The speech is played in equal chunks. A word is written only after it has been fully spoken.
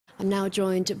I'm now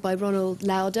joined by Ronald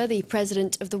Lauder, the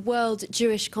president of the World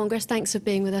Jewish Congress. Thanks for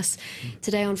being with us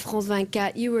today on France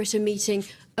 24. You were at a meeting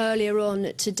earlier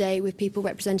on today with people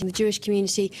representing the Jewish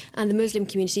community and the Muslim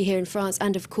community here in France,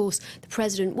 and of course the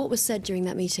president. What was said during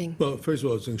that meeting? Well, first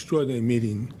of all, it's an extraordinary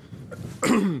meeting.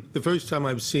 The first time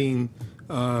I've seen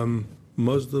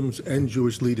Muslims and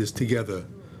Jewish leaders together.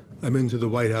 I've been to the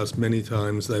White House many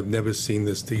times, and I've never seen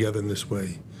this together in this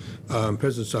way.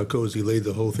 President Sarkozy laid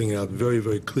the whole thing out very,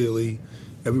 very clearly.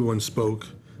 Everyone spoke,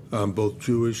 both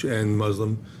Jewish and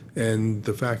Muslim. And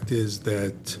the fact is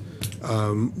that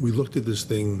we looked at this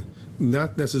thing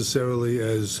not necessarily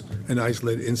as an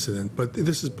isolated incident, but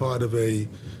this is part of a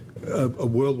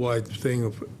worldwide thing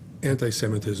of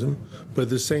anti-Semitism. But at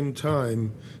the same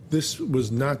time, this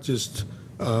was not just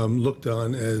looked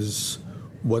on as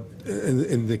what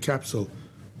in the capsule.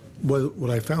 What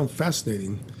I found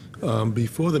fascinating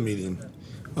before the meeting,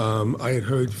 I had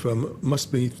heard from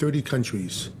must be 30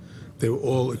 countries. They were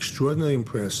all extraordinarily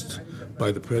impressed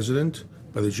by the president,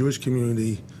 by the Jewish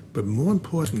community, but more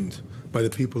important, by the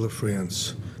people of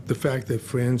France. The fact that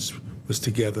France was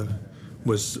together,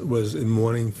 was in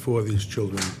mourning for these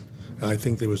children. And I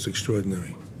think that was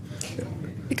extraordinary.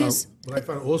 Because what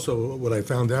I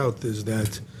found out is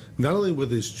that not only were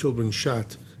these children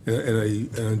shot in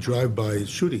a drive-by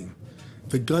shooting,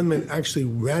 the gunman actually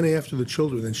ran after the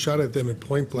children and shot at them at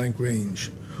point-blank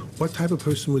range. What type of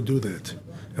person would do that,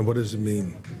 and what does it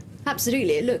mean?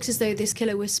 Absolutely. It looks as though this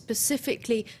killer was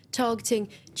specifically targeting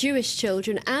Jewish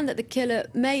children, and that the killer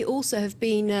may also have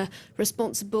been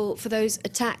responsible for those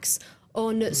attacks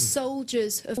on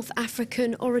soldiers of North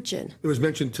African origin. It was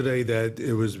mentioned today that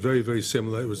it was very, very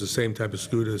similar. It was the same type of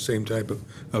scooter, same type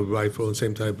of rifle, and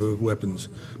same type of weapons.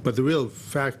 But the real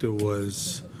factor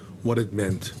was what it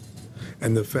meant.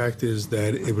 And the fact is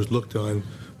that it was looked on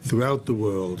throughout the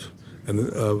world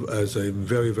as a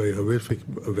very, very horrific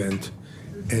event.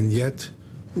 And yet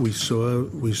we saw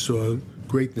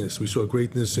greatness. We saw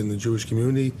greatness in the Jewish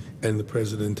community and the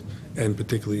president, and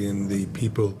particularly in the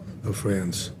people of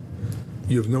France.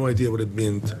 You have no idea what it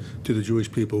meant to the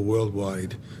Jewish people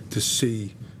worldwide to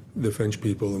see the French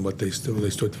people and what they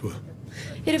stood for.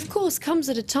 It, of course, comes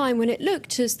at a time when it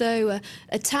looked as though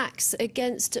attacks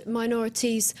against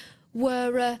minorities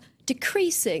were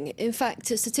decreasing. In fact,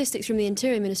 statistics from the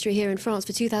Interior Ministry here in France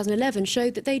for 2011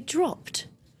 showed that they dropped.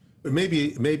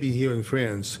 Maybe here in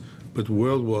France, but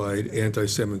worldwide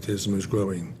anti-Semitism is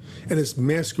growing. And it's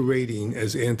masquerading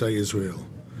as anti-Israel.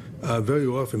 Very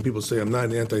often people say, I'm not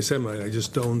an anti-Semite, I'm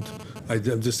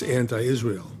just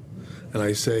anti-Israel. And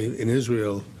I say, in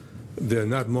Israel, they're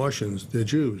not Martians, they're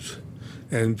Jews.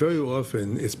 And very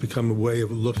often it's become a way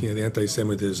of looking at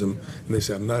anti-Semitism, and they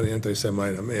say, I'm not an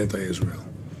anti-Semite, I'm anti-Israel.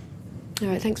 All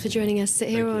right, thanks for joining us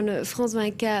here on France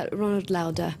 24, Ronald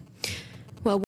Lauder.